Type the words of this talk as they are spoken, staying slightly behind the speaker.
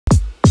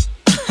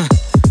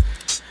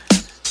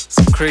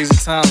crazy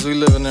times we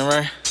living in,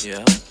 right?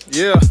 Yeah.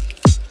 Yeah.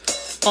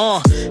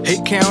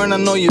 Hey Karen, I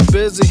know you're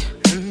busy.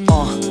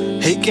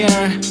 Hey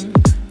Karen.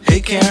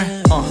 Hey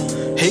Karen.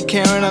 Hey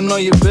Karen, I know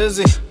you're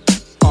busy.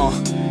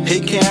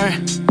 Hey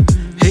Karen.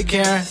 Hey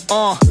Karen.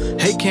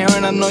 Hey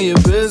Karen, I know you're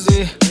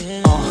busy.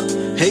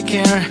 Hey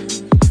Karen.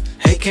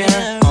 Hey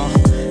Karen.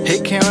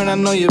 Hey Karen, I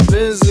know you're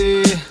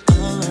busy.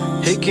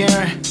 Hey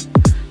Karen.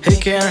 Hey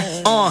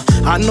Karen,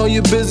 I know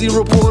you're busy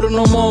reporting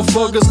on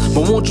motherfuckers,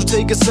 but won't you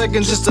take a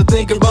second just to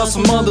think about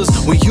some others?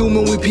 We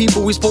human, we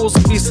people, we supposed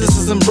to be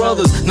sisters and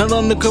brothers, not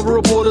undercover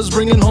reporters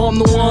bringing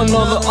harm to one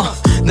another.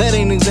 That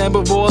ain't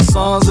example for our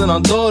sons and our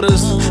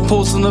daughters,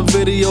 posting the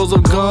videos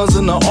of guns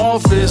in the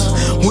office.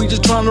 We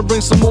just trying to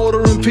bring some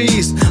order and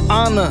peace,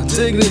 honor,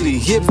 dignity,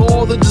 hit for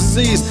all the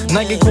deceased.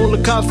 Not get called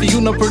the cops for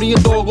you not putting your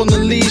dog on the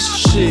leash.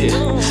 Shit,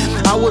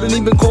 I wouldn't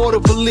even call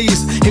the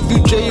police if you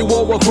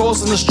jaywalk while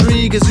crossing the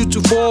street, cause you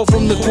too far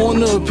from the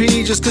corner of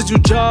P. Just cause you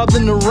jobbed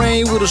in the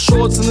rain with the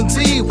shorts and the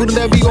tee, wouldn't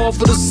that be all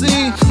for the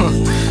sea?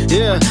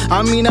 Yeah,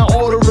 I mean I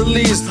ought to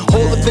release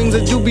all the things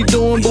that you be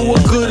doing, but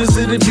what good is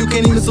it if you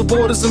can't even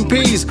support us in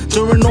peace?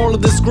 During all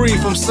of this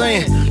grief, I'm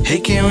saying, hey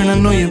Karen, I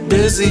know you're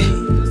busy,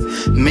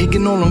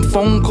 making all them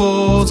phone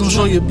calls, I'm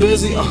sure you're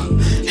busy.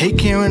 Hey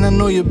Karen, I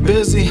know you're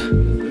busy,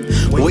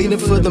 waiting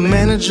for the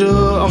manager,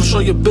 I'm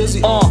sure you're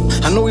busy.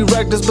 I know we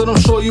wrecked this, but I'm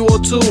sure you are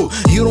too.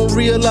 You don't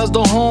realize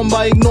the harm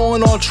by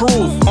ignoring our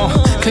truth.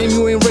 Claim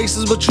you ain't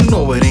racist, but you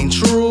know it ain't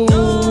true.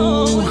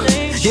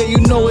 Yeah, you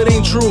know it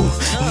ain't true.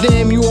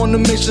 Damn, you on the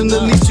mission,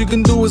 the least you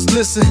can do is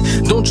listen.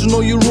 Don't you know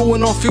you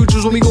ruin our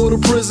futures when we go to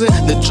prison?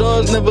 The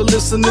judge never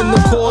listened in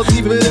the court,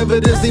 even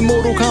evidence. They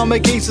Mortal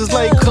Kombat cases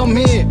like, come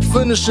here,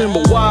 finish him.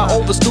 But why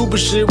all the stupid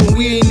shit when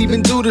we ain't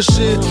even do the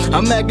shit?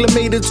 I'm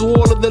acclimated to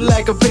all of the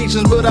lack of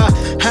patience, but I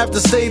have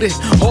to state it.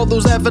 All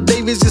those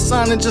affidavits you're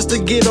signing just to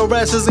get our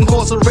asses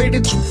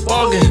incarcerated, you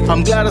bugging.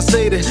 I'm glad I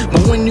said it,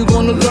 but when you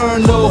gonna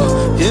learn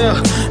though? Yeah,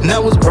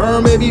 now it's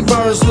burn, baby,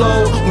 burn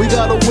slow. We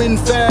gotta win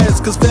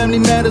fast, cause family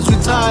matters, we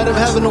tired of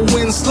having to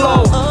win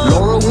slow.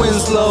 Laura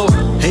Winslow.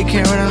 Hey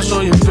Karen, I'm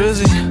sure you're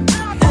busy.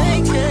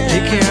 Hey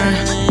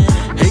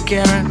Karen. Hey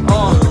Karen.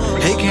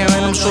 Hey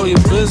Karen, I'm sure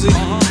you're busy.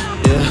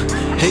 Yeah.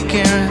 Hey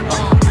Karen.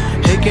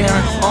 Hey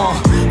Karen.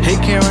 Hey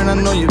Karen, I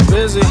know you're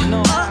busy,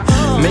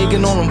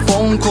 making all them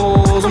phone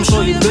calls, I'm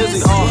sure you're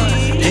busy.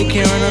 Hey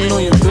Karen, I know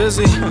you're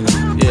busy.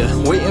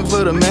 Yeah. Waiting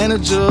for the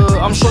manager,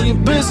 I'm sure you're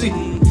busy.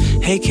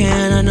 Hey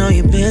Karen, I know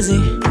you're busy,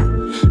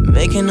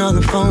 making all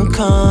the phone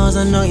calls,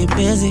 I know you're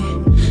busy.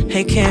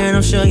 Hey Karen,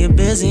 I'm sure you're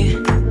busy,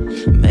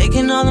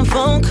 making all the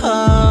phone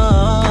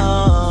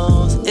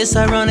calls. It's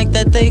ironic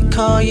that they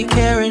call you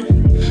Karen,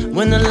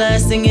 when the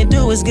last thing you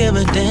do is give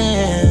a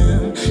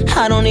damn.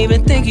 I don't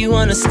even think you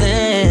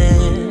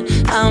understand,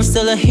 I'm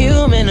still a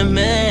human, a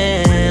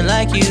man.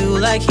 Like you,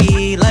 like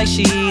he, like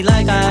she,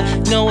 like I.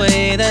 No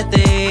way that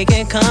they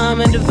can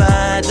come and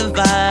divide the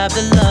vibe,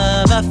 the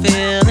love I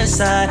feel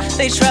inside.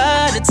 They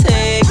try to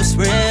take what's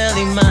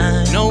really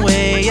mine. No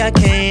way I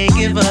can't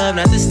give up,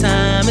 not this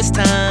time. It's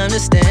time to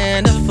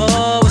stand up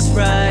for what's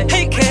right.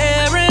 Hey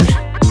Karen,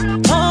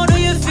 oh, do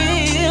you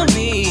feel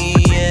me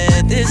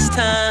at this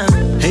time?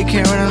 Hey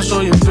Karen, I'm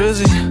sure you're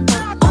busy.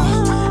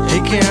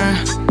 Hey Karen.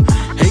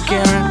 Hey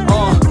Karen.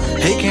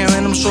 Hey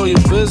Karen, I'm sure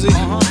you're busy.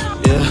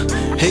 Yeah.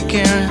 Hey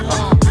Karen.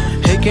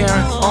 Hey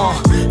Karen.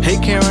 Hey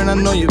Karen, I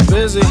know you're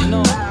busy,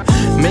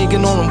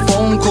 making all them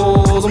phone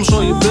calls, I'm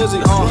sure you're busy.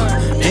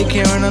 Hey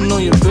Karen, I know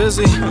you're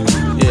busy.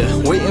 Yeah.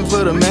 Waiting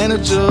for the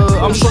manager,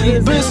 I'm sure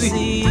you're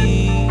busy.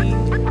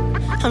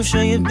 I'm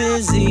sure you're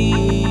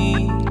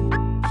busy.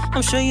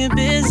 I'm sure you're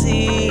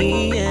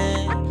busy,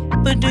 yeah.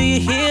 But do you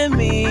hear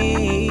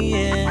me?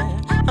 Yeah.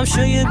 I'm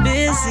sure you're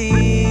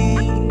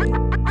busy.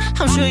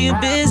 I'm sure you're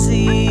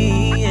busy,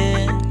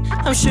 yeah.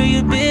 I'm sure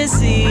you're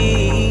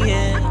busy,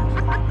 yeah.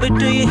 But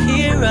do you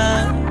hear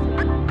her?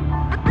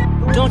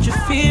 Don't you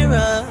fear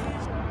her?